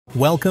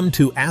Welcome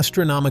to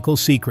Astronomical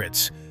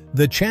Secrets,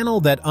 the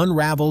channel that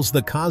unravels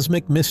the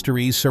cosmic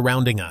mysteries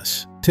surrounding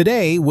us.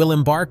 Today, we'll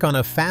embark on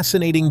a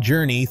fascinating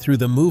journey through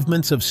the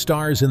movements of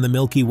stars in the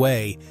Milky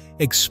Way,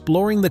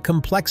 exploring the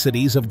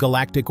complexities of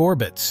galactic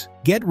orbits.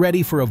 Get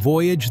ready for a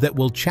voyage that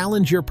will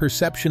challenge your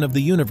perception of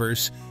the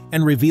universe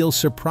and reveal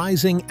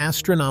surprising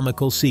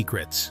astronomical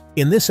secrets.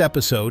 In this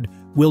episode,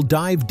 we'll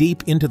dive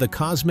deep into the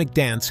cosmic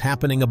dance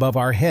happening above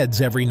our heads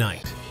every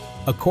night.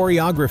 A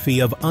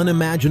choreography of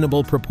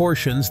unimaginable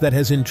proportions that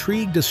has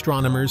intrigued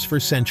astronomers for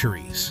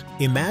centuries.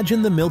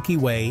 Imagine the Milky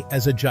Way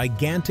as a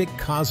gigantic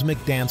cosmic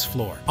dance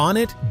floor. On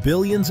it,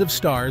 billions of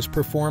stars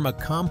perform a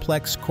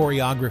complex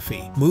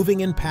choreography,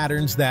 moving in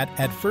patterns that,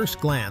 at first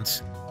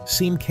glance,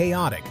 seem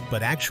chaotic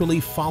but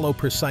actually follow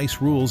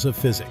precise rules of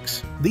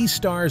physics. These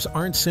stars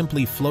aren't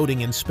simply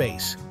floating in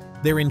space.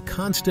 They're in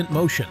constant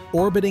motion,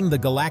 orbiting the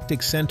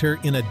galactic center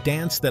in a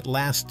dance that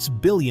lasts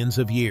billions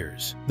of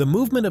years. The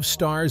movement of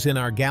stars in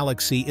our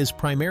galaxy is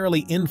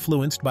primarily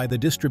influenced by the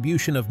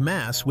distribution of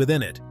mass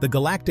within it. The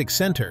galactic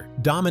center,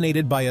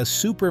 dominated by a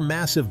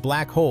supermassive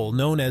black hole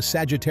known as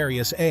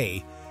Sagittarius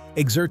A,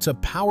 exerts a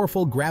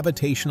powerful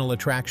gravitational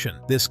attraction.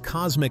 This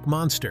cosmic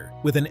monster,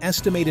 with an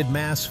estimated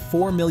mass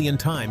 4 million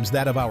times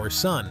that of our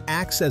Sun,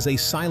 acts as a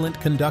silent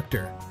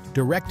conductor,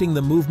 directing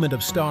the movement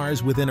of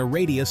stars within a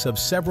radius of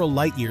several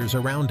light-years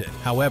around it.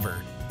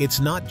 However,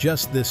 it's not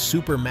just this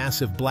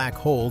supermassive black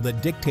hole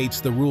that dictates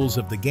the rules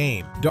of the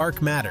game.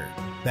 Dark matter,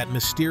 that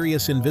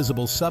mysterious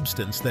invisible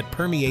substance that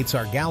permeates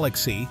our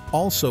galaxy,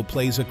 also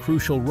plays a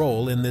crucial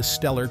role in this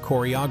stellar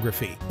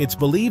choreography. It's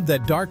believed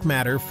that dark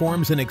matter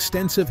forms an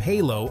extensive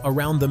halo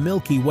around the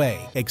Milky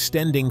Way,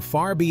 extending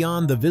far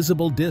beyond the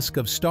visible disk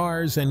of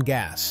stars and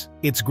gas.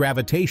 Its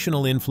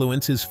gravitational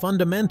influence is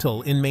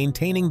fundamental in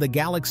maintaining the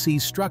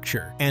galaxy's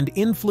structure and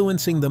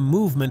influencing the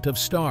movement of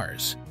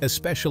stars,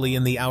 especially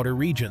in the outer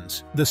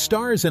regions. The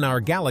stars in our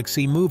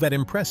galaxy move at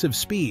impressive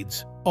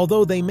speeds,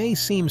 although they may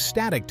seem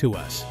static to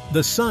us.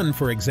 The Sun,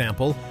 for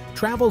example,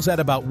 travels at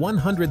about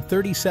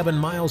 137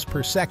 miles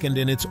per second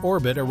in its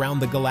orbit around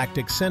the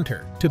galactic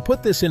center. To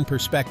put this in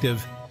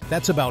perspective,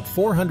 that's about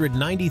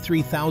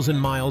 493,000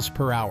 miles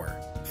per hour.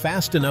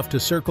 Fast enough to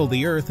circle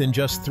the Earth in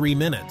just 3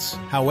 minutes.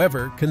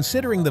 However,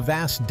 considering the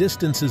vast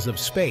distances of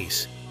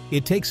space,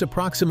 it takes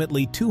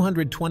approximately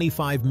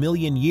 225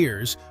 million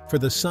years for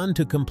the Sun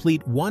to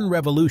complete one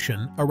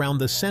revolution around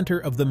the center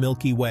of the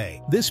Milky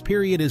Way. This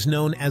period is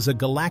known as a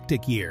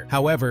galactic year.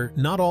 However,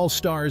 not all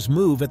stars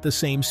move at the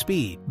same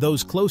speed.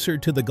 Those closer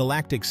to the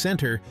galactic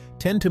center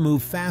tend to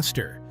move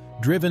faster,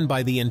 driven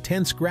by the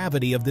intense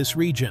gravity of this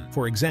region.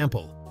 For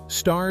example,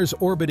 stars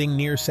orbiting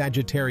near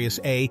Sagittarius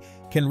A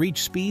can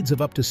reach speeds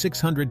of up to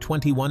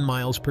 621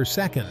 miles per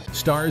second.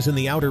 Stars in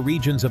the outer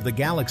regions of the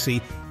galaxy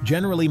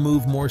generally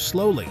move more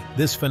slowly.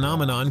 This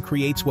phenomenon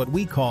creates what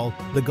we call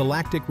the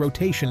galactic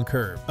rotation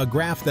curve, a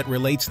graph that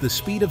relates the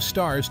speed of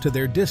stars to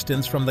their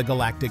distance from the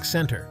galactic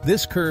center.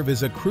 This curve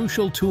is a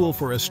crucial tool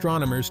for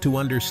astronomers to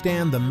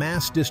understand the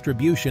mass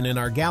distribution in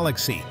our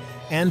galaxy,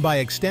 and by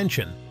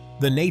extension,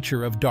 the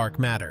nature of dark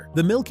matter.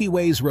 The Milky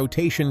Way's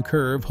rotation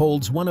curve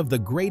holds one of the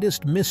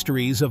greatest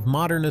mysteries of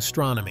modern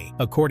astronomy.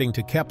 According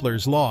to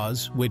Kepler's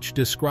laws, which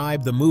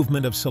describe the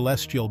movement of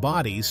celestial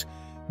bodies,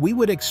 we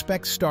would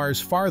expect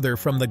stars farther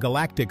from the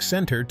galactic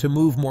center to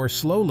move more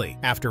slowly.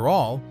 After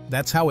all,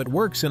 that's how it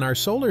works in our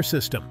solar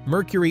system.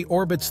 Mercury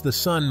orbits the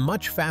Sun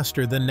much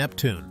faster than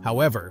Neptune.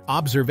 However,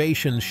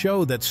 observations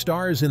show that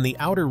stars in the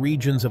outer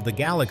regions of the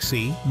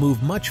galaxy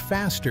move much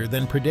faster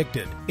than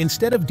predicted.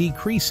 Instead of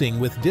decreasing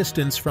with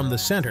distance from the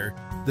center,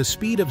 the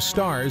speed of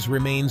stars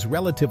remains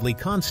relatively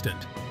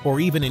constant,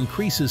 or even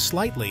increases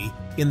slightly,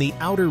 in the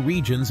outer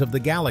regions of the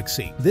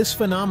galaxy. This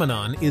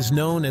phenomenon is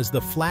known as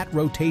the flat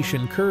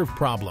rotation curve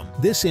problem.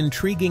 This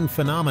intriguing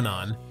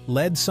phenomenon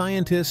led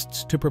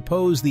scientists to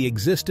propose the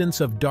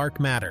existence of dark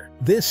matter.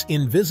 This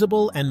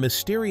invisible and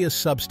mysterious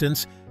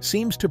substance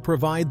seems to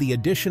provide the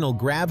additional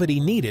gravity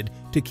needed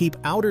to keep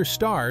outer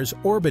stars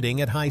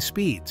orbiting at high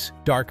speeds.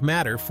 Dark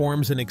matter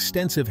forms an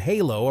extensive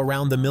halo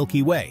around the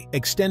Milky Way,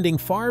 extending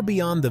far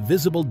beyond the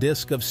visible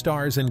disk of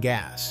stars and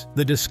gas.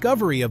 The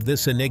discovery of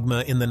this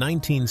enigma in the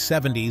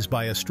 1970s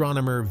by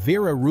astronomer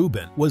Vera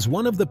Rubin was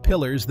one of the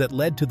pillars that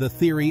led to the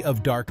theory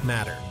of dark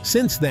matter.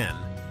 Since then,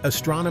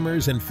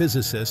 astronomers and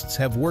physicists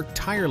have worked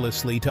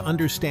tirelessly to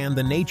understand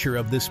the nature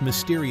of this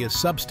mysterious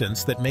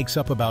substance that makes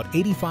up about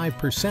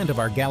 85% of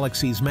our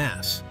galaxy's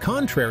mass.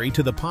 Contrary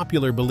to the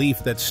popular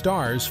belief that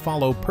stars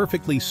follow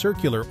perfectly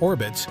circular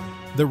orbits,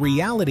 the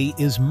reality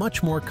is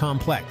much more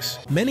complex.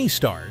 Many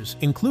stars,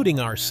 including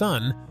our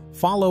Sun,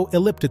 follow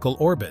elliptical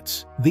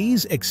orbits.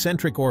 These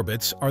eccentric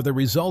orbits are the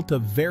result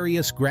of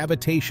various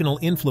gravitational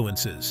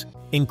influences,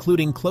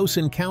 including close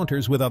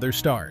encounters with other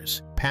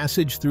stars,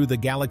 passage through the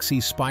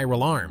galaxy's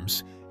spiral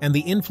arms, and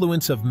the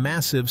influence of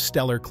massive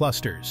stellar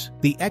clusters.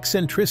 The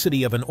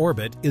eccentricity of an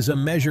orbit is a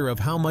measure of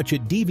how much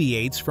it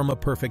deviates from a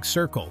perfect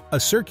circle. A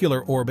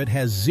circular orbit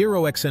has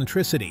zero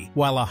eccentricity,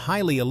 while a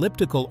highly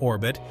elliptical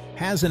orbit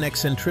has an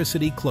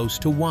eccentricity close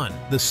to 1.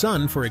 The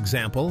Sun, for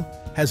example,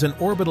 has an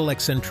orbital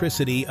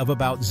eccentricity of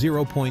about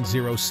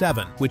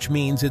 0.07, which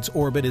means its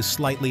orbit is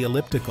slightly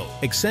elliptical.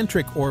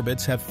 Eccentric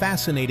orbits have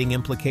fascinating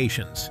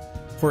implications.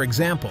 For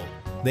example,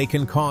 they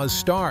can cause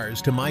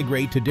stars to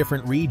migrate to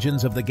different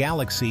regions of the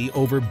galaxy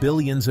over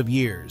billions of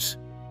years.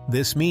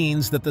 This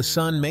means that the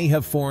Sun may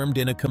have formed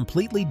in a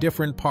completely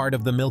different part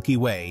of the Milky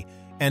Way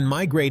and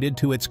migrated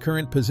to its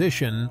current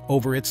position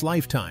over its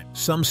lifetime.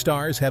 Some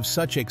stars have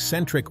such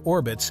eccentric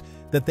orbits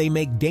that they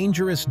make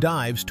dangerous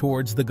dives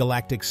towards the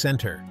galactic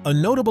center. A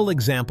notable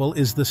example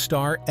is the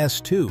star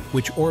S2,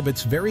 which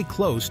orbits very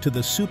close to the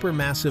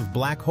supermassive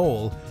black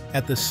hole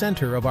at the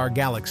center of our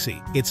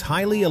galaxy. Its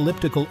highly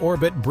elliptical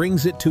orbit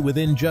brings it to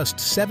within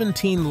just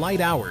 17 light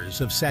hours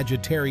of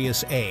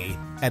Sagittarius A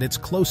at its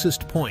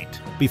closest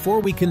point. Before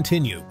we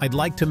continue, I'd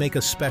like to make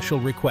a special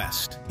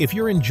request. If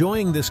you're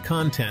enjoying this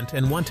content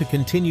and want to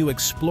continue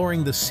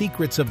exploring the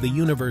secrets of the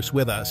universe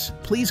with us,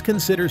 please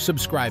consider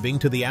subscribing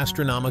to the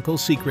Astronomical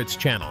Secrets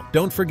channel.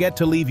 Don't forget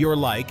to leave your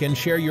like and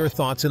share your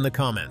thoughts in the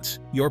comments.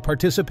 Your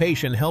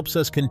participation helps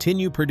us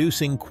continue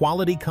producing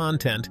quality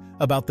content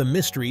about the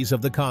mysteries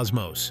of the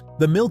cosmos.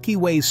 The Milky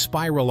Way's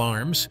spiral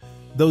arms,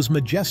 those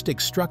majestic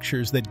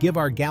structures that give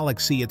our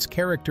galaxy its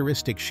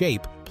characteristic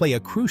shape, play a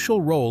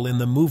crucial role in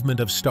the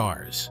movement of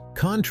stars.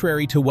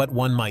 Contrary to what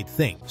one might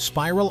think,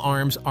 spiral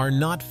arms are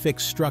not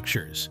fixed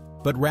structures,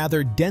 but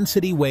rather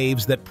density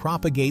waves that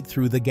propagate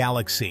through the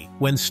galaxy.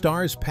 When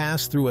stars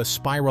pass through a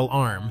spiral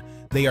arm,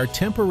 they are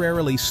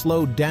temporarily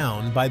slowed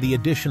down by the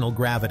additional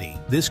gravity.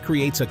 This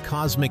creates a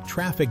cosmic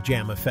traffic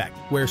jam effect,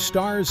 where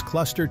stars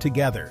cluster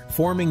together,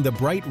 forming the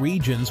bright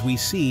regions we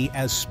see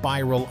as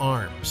spiral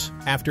arms.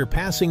 After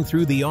passing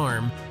through the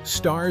arm,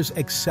 stars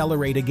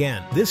accelerate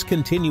again. This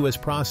continuous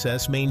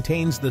process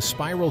maintains the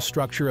spiral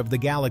structure of the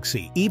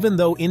galaxy, even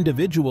though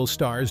individual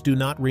stars do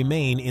not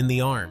remain in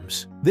the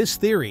arms. This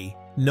theory,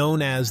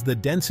 known as the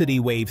density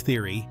wave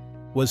theory,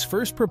 was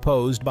first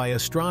proposed by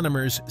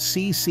astronomers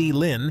C.C.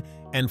 Lin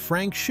and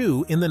Frank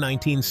Hsu in the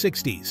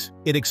 1960s.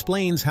 It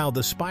explains how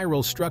the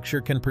spiral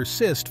structure can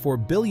persist for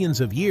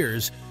billions of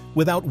years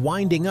without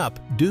winding up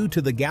due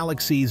to the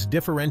galaxy's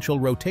differential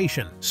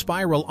rotation.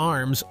 Spiral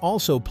arms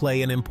also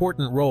play an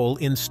important role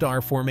in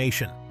star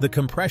formation. The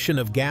compression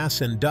of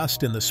gas and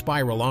dust in the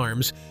spiral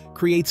arms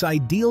creates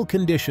ideal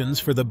conditions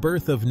for the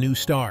birth of new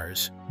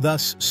stars.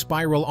 Thus,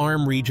 spiral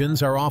arm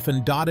regions are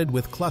often dotted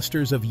with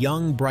clusters of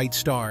young, bright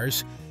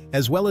stars,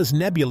 as well as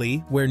nebulae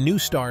where new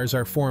stars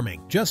are forming.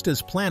 Just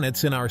as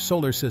planets in our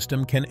solar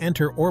system can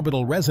enter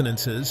orbital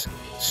resonances,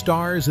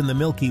 stars in the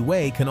Milky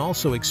Way can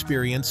also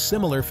experience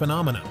similar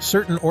phenomena.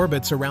 Certain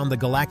orbits around the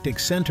galactic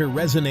center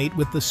resonate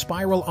with the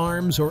spiral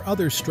arms or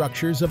other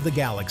structures of the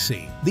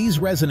galaxy. These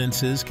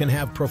resonances can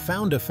have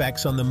profound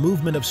effects on the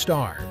movement of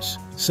stars.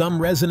 Some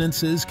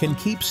resonances can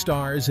keep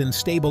stars in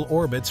stable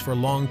orbits for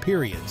long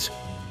periods,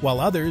 while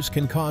others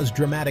can cause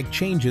dramatic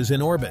changes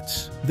in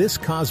orbits. This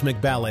cosmic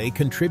ballet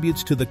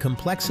contributes to the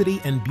complexity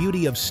and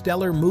beauty of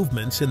stellar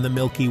movements in the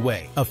Milky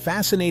Way. A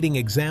fascinating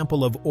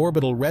example of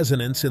orbital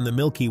resonance in the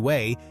Milky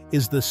Way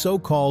is the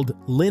so-called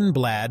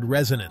Lindblad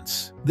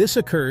resonance. This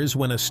occurs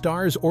when a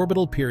star's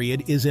orbital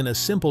period is in a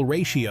simple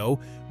ratio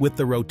with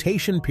the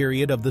rotation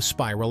period of the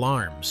spiral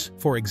arms.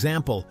 For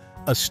example,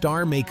 a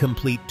star may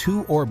complete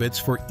 2 orbits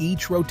for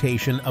each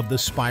rotation of the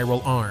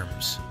spiral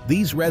arms.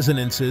 These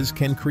resonances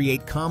can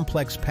create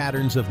complex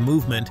patterns of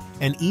movement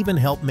and even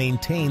help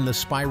maintain the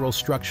spiral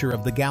structure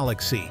of the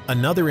galaxy.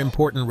 Another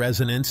important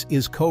resonance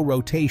is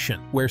co-rotation,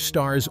 where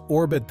stars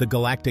orbit the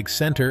galactic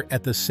center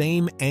at the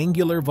same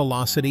angular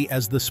velocity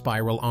as the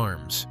spiral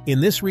arms. In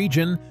this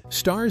region,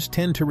 stars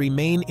tend to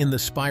remain in the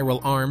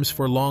spiral arms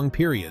for long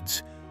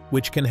periods,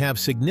 which can have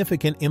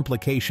significant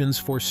implications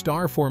for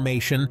star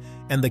formation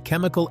and the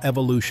chemical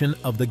evolution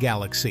of the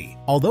galaxy.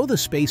 Although the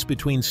space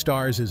between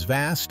stars is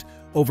vast,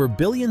 over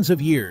billions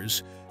of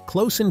years,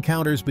 close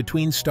encounters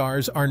between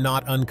stars are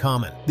not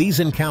uncommon. These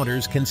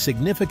encounters can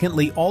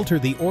significantly alter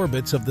the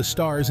orbits of the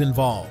stars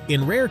involved.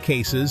 In rare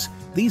cases,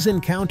 these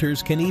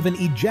encounters can even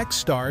eject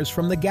stars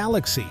from the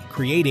galaxy,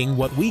 creating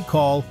what we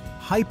call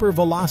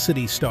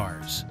hypervelocity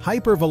stars.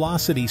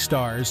 Hypervelocity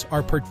stars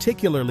are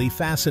particularly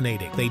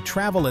fascinating. They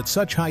travel at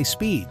such high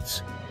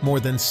speeds, more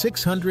than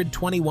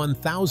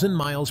 621,000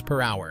 miles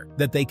per hour,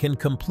 that they can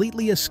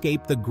completely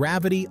escape the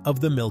gravity of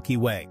the Milky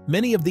Way.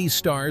 Many of these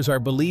stars are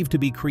believed to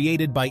be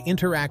created by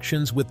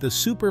interactions with the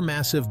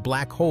supermassive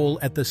black hole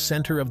at the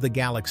center of the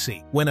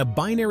galaxy. When a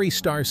binary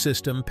star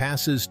system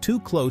passes too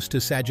close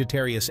to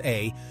Sagittarius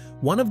A,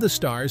 one of the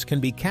stars can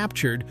be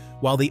captured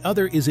while the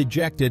other is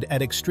ejected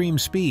at extreme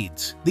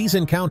speeds. These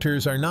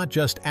encounters are not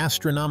just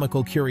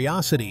astronomical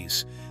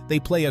curiosities. They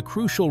play a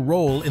crucial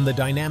role in the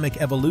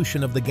dynamic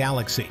evolution of the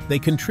galaxy. They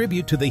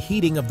contribute to the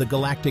heating of the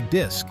galactic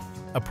disk,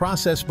 a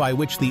process by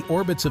which the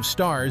orbits of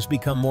stars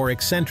become more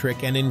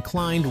eccentric and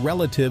inclined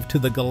relative to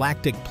the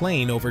galactic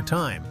plane over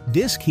time.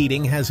 Disk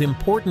heating has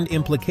important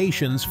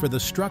implications for the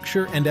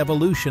structure and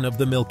evolution of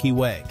the Milky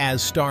Way.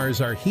 As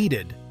stars are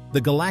heated,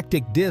 the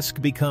galactic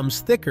disk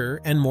becomes thicker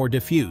and more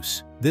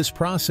diffuse. This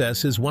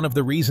process is one of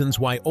the reasons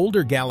why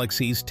older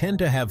galaxies tend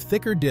to have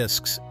thicker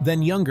disks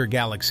than younger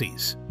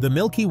galaxies. The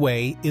Milky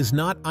Way is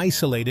not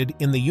isolated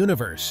in the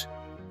universe.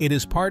 It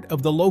is part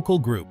of the Local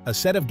Group, a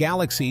set of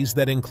galaxies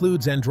that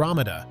includes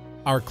Andromeda,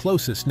 our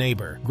closest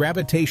neighbor.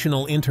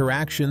 Gravitational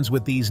interactions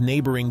with these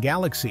neighboring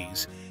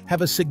galaxies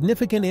have a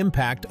significant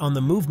impact on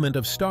the movement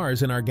of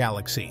stars in our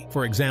galaxy.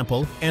 For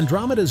example,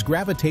 Andromeda's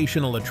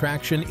gravitational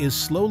attraction is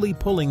slowly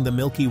pulling the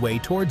Milky Way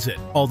towards it,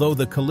 although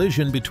the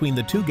collision between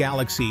the two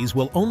galaxies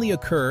will only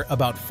occur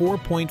about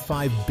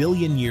 4.5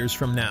 billion years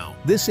from now.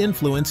 This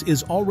influence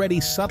is already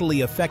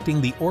subtly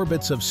affecting the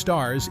orbits of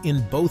stars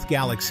in both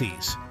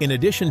galaxies. In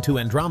addition to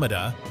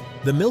Andromeda,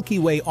 the Milky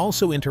Way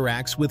also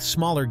interacts with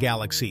smaller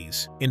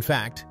galaxies. In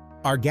fact,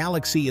 our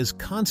galaxy is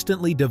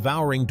constantly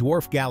devouring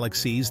dwarf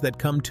galaxies that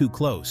come too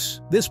close.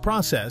 This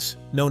process,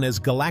 known as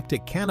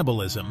galactic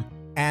cannibalism,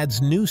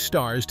 adds new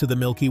stars to the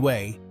Milky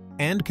Way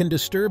and can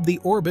disturb the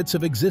orbits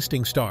of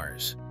existing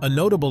stars. A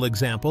notable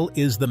example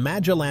is the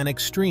Magellanic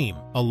Stream,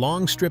 a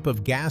long strip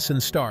of gas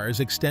and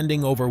stars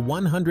extending over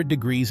 100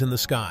 degrees in the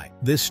sky.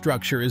 This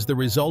structure is the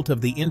result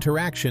of the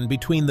interaction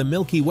between the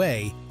Milky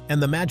Way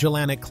and the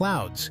Magellanic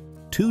Clouds,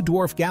 two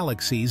dwarf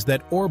galaxies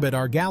that orbit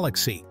our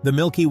galaxy. The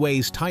Milky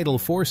Way's tidal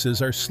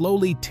forces are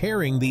slowly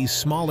tearing these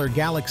smaller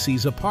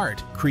galaxies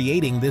apart,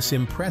 creating this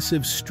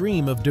impressive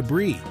stream of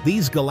debris.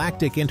 These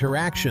galactic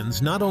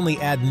interactions not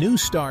only add new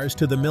stars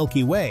to the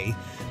Milky Way,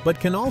 but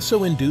can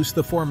also induce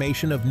the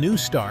formation of new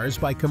stars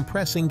by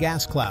compressing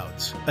gas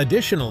clouds.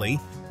 Additionally,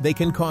 they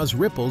can cause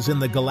ripples in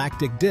the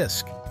galactic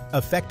disk,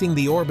 affecting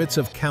the orbits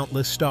of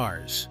countless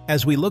stars.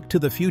 As we look to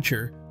the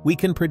future, we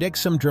can predict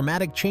some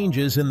dramatic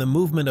changes in the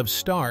movement of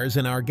stars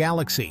in our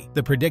galaxy.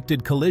 The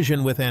predicted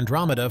collision with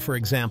Andromeda, for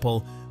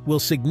example, will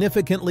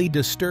significantly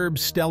disturb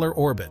stellar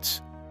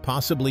orbits,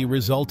 possibly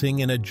resulting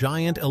in a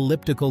giant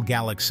elliptical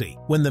galaxy.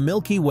 When the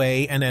Milky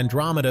Way and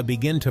Andromeda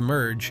begin to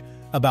merge,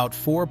 about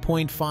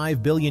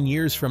 4.5 billion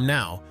years from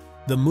now,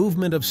 the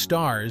movement of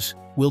stars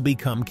will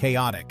become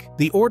chaotic.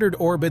 The ordered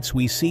orbits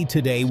we see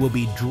today will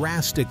be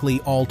drastically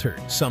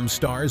altered. Some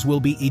stars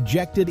will be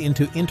ejected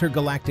into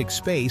intergalactic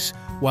space,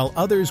 while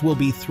others will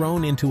be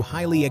thrown into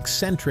highly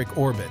eccentric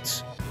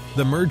orbits.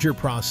 The merger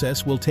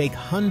process will take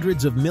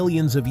hundreds of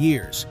millions of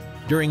years,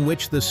 during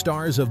which the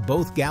stars of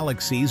both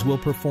galaxies will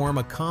perform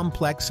a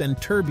complex and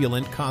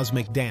turbulent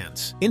cosmic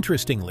dance.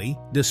 Interestingly,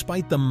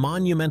 despite the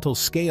monumental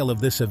scale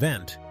of this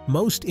event,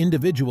 most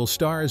individual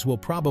stars will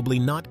probably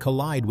not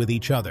collide with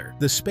each other.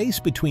 The space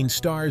between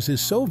stars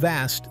is so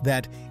vast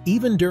that,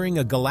 even during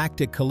a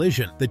galactic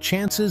collision, the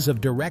chances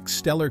of direct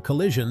stellar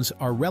collisions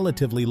are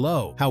relatively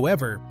low.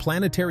 However,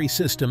 planetary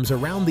systems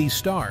around these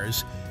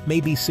stars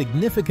may be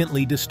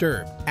significantly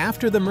disturbed.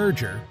 After the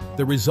merger,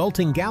 the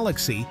resulting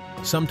galaxy,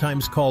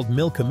 sometimes called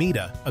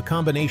Milkomeda, a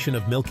combination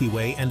of Milky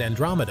Way and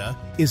Andromeda,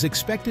 is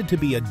expected to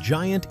be a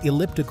giant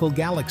elliptical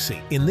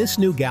galaxy. In this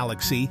new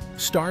galaxy,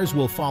 stars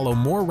will follow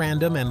more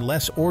random and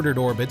less ordered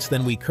orbits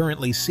than we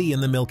currently see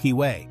in the Milky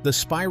Way. The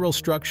spiral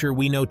structure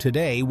we know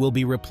today will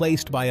be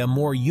replaced by a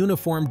more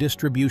uniform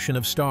distribution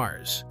of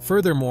stars.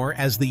 Furthermore,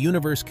 as the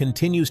universe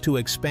continues to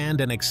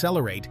expand and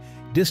accelerate,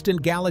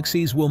 distant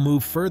galaxies will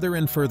move further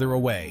and further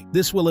away.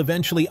 This will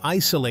eventually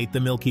isolate the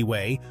Milky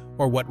Way,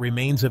 or what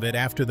remains of it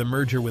after the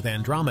merger with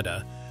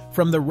Andromeda,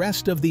 from the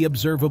rest of the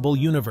observable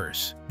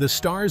universe. The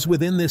stars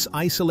within this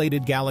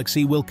isolated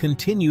galaxy will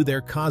continue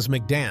their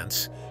cosmic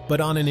dance,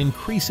 but on an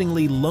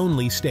increasingly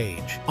lonely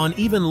stage. On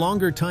even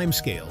longer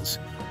timescales,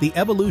 the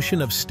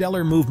evolution of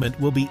stellar movement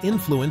will be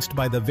influenced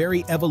by the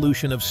very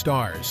evolution of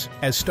stars.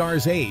 As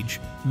stars age,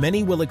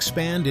 many will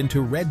expand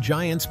into red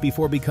giants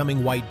before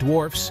becoming white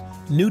dwarfs,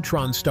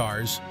 neutron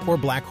stars, or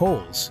black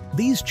holes.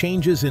 These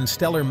changes in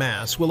stellar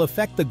mass will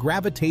affect the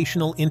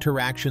gravitational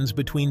interactions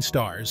between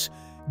stars,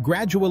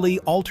 gradually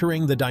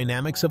altering the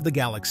dynamics of the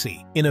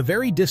galaxy. In a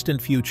very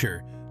distant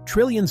future,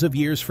 trillions of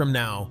years from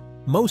now,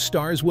 most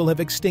stars will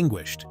have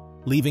extinguished,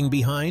 leaving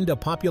behind a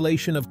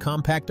population of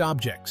compact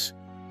objects,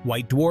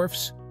 white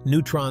dwarfs,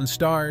 neutron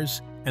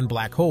stars, and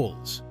black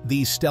holes.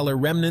 These stellar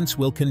remnants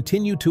will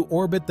continue to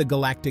orbit the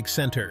galactic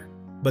center,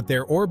 but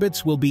their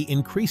orbits will be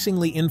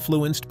increasingly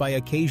influenced by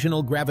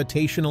occasional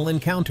gravitational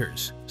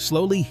encounters,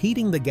 slowly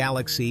heating the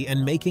galaxy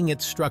and making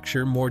its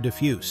structure more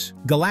diffuse.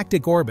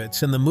 Galactic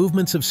orbits and the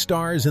movements of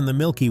stars in the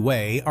Milky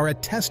Way are a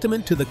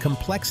testament to the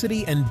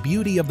complexity and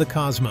beauty of the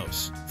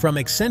cosmos. From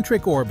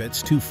eccentric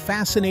orbits to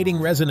fascinating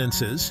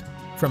resonances,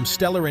 from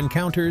stellar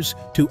encounters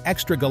to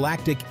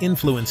extragalactic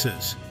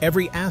influences,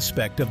 every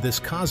aspect of this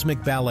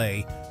cosmic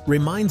ballet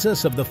reminds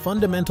us of the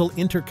fundamental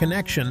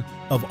interconnection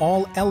of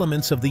all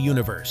elements of the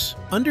universe.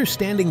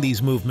 Understanding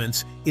these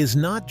movements is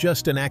not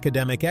just an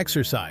academic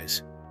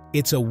exercise.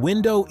 It's a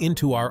window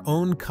into our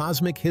own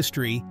cosmic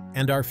history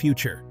and our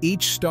future.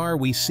 Each star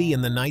we see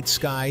in the night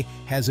sky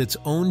has its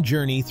own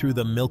journey through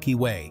the Milky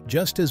Way,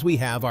 just as we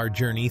have our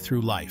journey through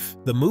life.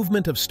 The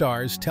movement of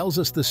stars tells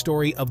us the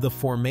story of the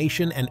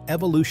formation and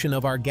evolution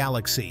of our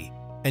galaxy,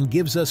 and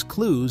gives us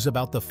clues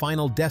about the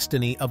final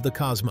destiny of the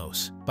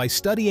cosmos. By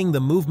studying the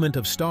movement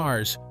of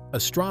stars,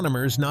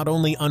 Astronomers not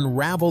only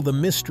unravel the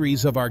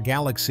mysteries of our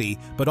galaxy,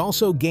 but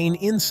also gain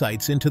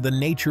insights into the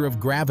nature of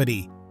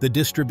gravity, the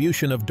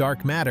distribution of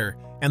dark matter,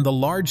 and the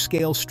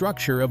large-scale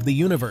structure of the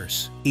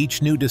universe.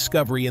 Each new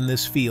discovery in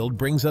this field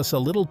brings us a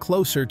little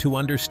closer to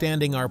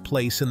understanding our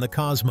place in the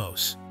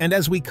cosmos. And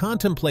as we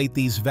contemplate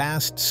these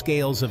vast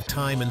scales of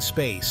time and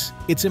space,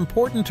 it's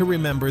important to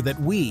remember that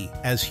we,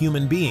 as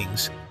human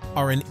beings,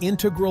 are an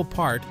integral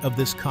part of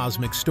this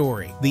cosmic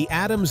story. The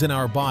atoms in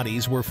our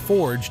bodies were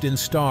forged in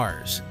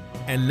stars.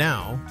 And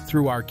now,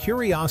 through our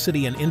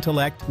curiosity and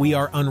intellect, we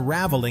are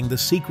unraveling the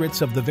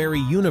secrets of the very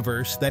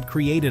universe that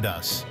created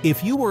us.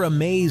 If you were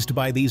amazed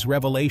by these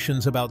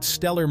revelations about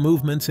stellar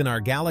movements in our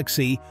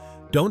galaxy,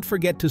 don't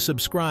forget to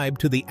subscribe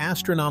to the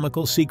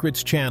Astronomical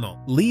Secrets channel.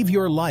 Leave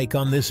your like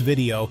on this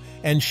video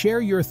and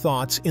share your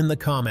thoughts in the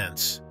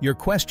comments. Your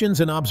questions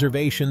and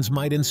observations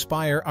might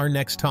inspire our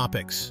next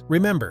topics.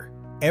 Remember,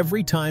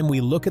 every time we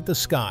look at the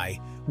sky,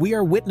 we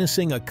are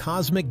witnessing a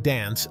cosmic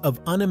dance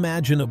of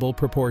unimaginable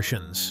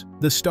proportions.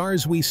 The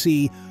stars we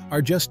see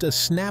are just a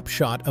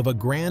snapshot of a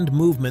grand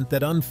movement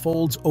that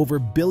unfolds over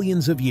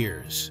billions of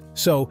years.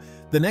 So,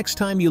 the next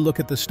time you look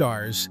at the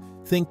stars,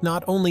 think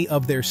not only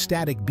of their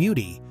static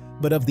beauty,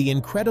 but of the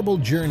incredible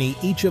journey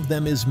each of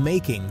them is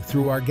making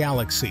through our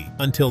galaxy.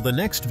 Until the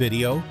next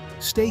video,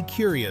 stay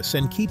curious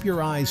and keep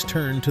your eyes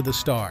turned to the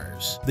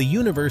stars. The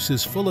universe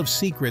is full of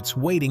secrets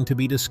waiting to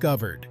be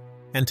discovered.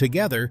 And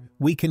together,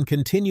 we can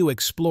continue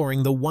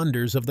exploring the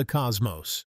wonders of the cosmos.